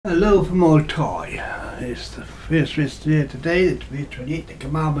Hello from Old Toy. It's the first race here today, the WK3 R28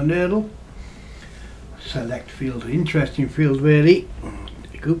 Carmarthen Hurdle. Select field, interesting field really.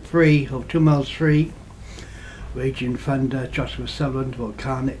 Group 3 of 2 miles 3. Raging Thunder, Joshua Sutherland,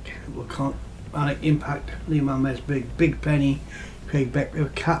 Volcanic Impact, Leman Mesberg, Big Penny, Craig Becker,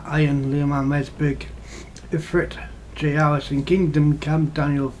 Cat Iron, Leman Mesberg, Ifrit, J. Harrison, Kingdom Camp,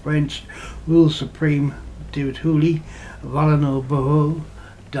 Daniel French, Rule Supreme, David Hooley, Valano Boho,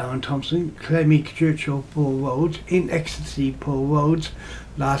 Darren Thompson, Clemmy Churchill, Paul Rhodes, In Ecstasy, Paul Rhodes,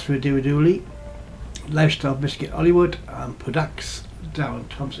 Last for David Hooley, Lifestyle Biscuit Hollywood, and Products, Darren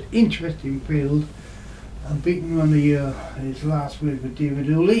Thompson. Interesting field. And beaten on the year his last word with David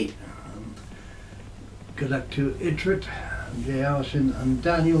Hooley. Good luck to Itrit, Jay Harrison, and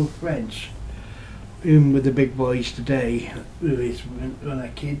Daniel French. In with the big boys today. When a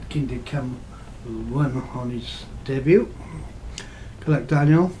kid did come won on his debut. Good luck,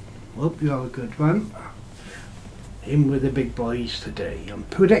 Daniel. Hope you have a good one. In with the big boys today. And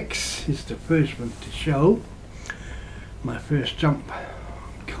Pudex is the first one to show. My first jump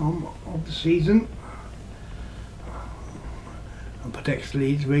of the season. And Pudex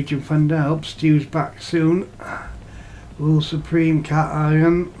leads. Raging Thunder helps. Stu's back soon. Rule Supreme, Cat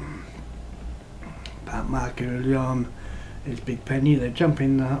Iron. Pat Marker early on is Big Penny. They're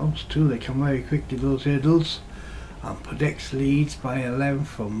jumping the hurdles too. They come very quickly, those hurdles. And Pudex leads by 11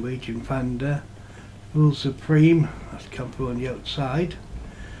 from Raging Thunder. Rule Supreme has come through on the outside.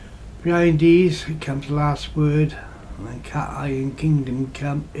 Behind these comes Last Word, and then Cat Iron, Kingdom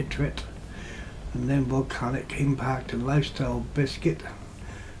Come, Itrit, and then Volcanic Impact and Lifestyle Biscuit.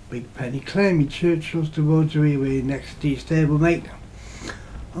 Big Penny, Clemmy Churchill's the Rosary way next to his stablemate.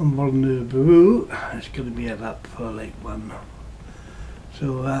 And Vulnerable it's going to be a lap for a late one.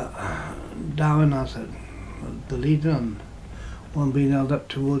 So Darren has the lead on one being held up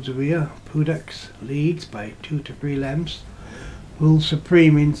towards the rear. Pudex leads by 2 to 3 lengths. Rule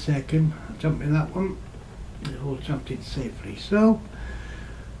Supreme in second, jumping that one. They all jumped in safely. So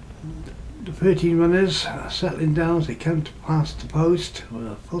the 13 runners are settling down as they come to pass the post with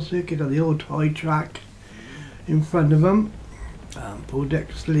a full circuit on the Old Toy track in front of them.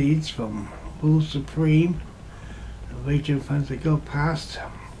 Pudex leads from Rule Supreme. The Raging Fans they go past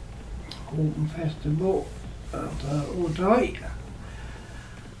Open Festival at Old Toy.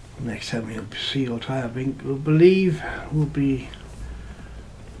 Next time we'll see Old Toy, I think we'll be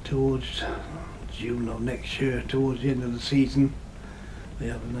towards June of next year, towards the end of the season. They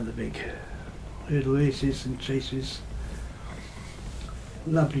have another big hurdle races and chases.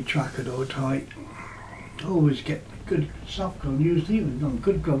 Lovely track at Old Toy. Always get good soft ground usually. We've done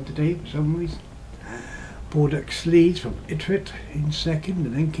good ground today for some reason. Pudex leads from Itrit in second,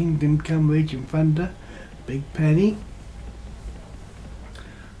 and then Kingdom Come, Raging Thunder, Big Penny.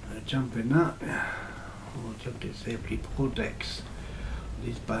 Jumping that. Oh, jumped it safely. Pudex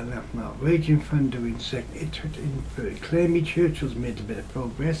leads by left now. Raging Thunder in second, Itrit in third. Clemmy Churchill's made a bit of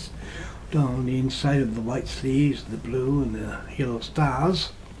progress down the inside of the white sleeves, the blue and the yellow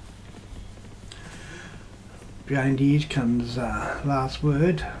stars. Behind these comes Last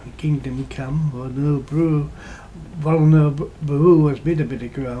Word, Kingdom Come, Vulnerable has made a bit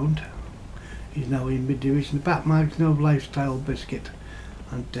of ground. He's now in mid-division. The back marks now Lifestyle Biscuit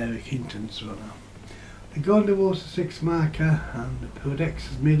and Derek Hinton's runner. They're going towards the 6 marker, and the Pudex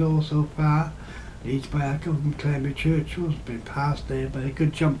has made all so far. Leads by a couple from Clemmy Churchill's been passed there by a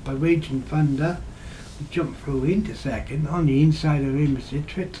good jump by Raging Thunder. We jump through into second. On the inside of him is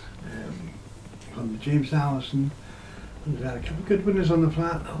Itrit. From James Harrison, who's had a couple of good winners on the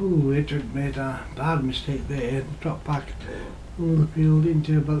flat. Oh, Itrit made a bad mistake there, dropped back all the field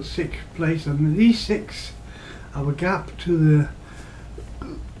into about 6th place, and these 6 have a gap to the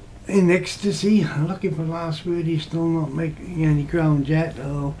In Ecstasy. Looking for Last Word, he's still not making any ground yet,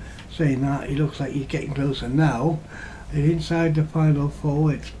 although saying that he looks like he's getting closer now. And inside the final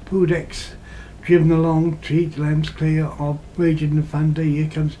 4 it's Pudex driven along 3 lengths clear of Raging Thunder. Here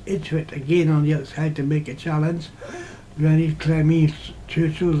comes Itrit again on the outside to make a challenge. Behind his Clemmy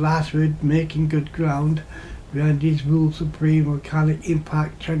Churchill's Last Word making good ground. Behind his Rule Supreme, Volcanic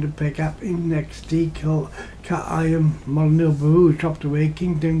Impact trying to pick up in next decal. Cat Iron, Molyneux Baru dropped away.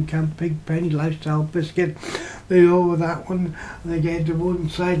 Kingdom Camp, Big Penny, Lifestyle Biscuit. They over that one. They get to one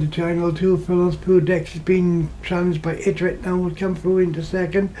side of triangle 2 furlongs. Pudex has been challenged by Itrit. Now will come through into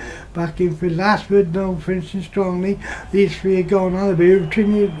second. Back in for Last Word now finishing strongly. These 3 are gone on.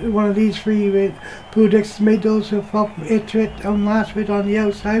 Between one of these 3 Pudex made also for Itrit and Last Word on the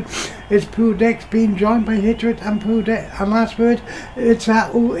outside. It's Pudex being joined by Itrit and Pudex and Last Word. It's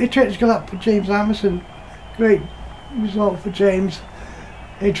Itrit's got up for James Harrison. Great result for James.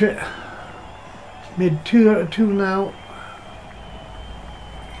 Adrian made 2 out of 2 now.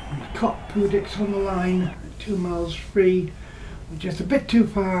 Caught Pudix on the line, 2 miles free, just a bit too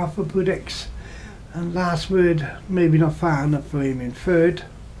far for Pudix. And last word, maybe not far enough for him in third.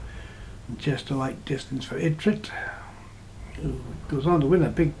 Just the right distance for Idrit, who goes on to win a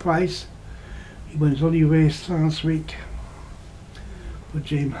big prize. He won his only race last week. But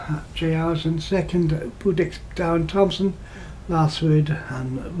JR's in second, Pudix Darren Thompson, last word,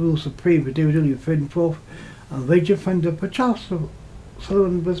 and Rule Supreme for David Illy third and fourth. And Raging Thunder for Charles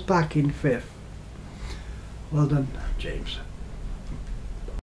Sullivan was back in fifth. Well done, James.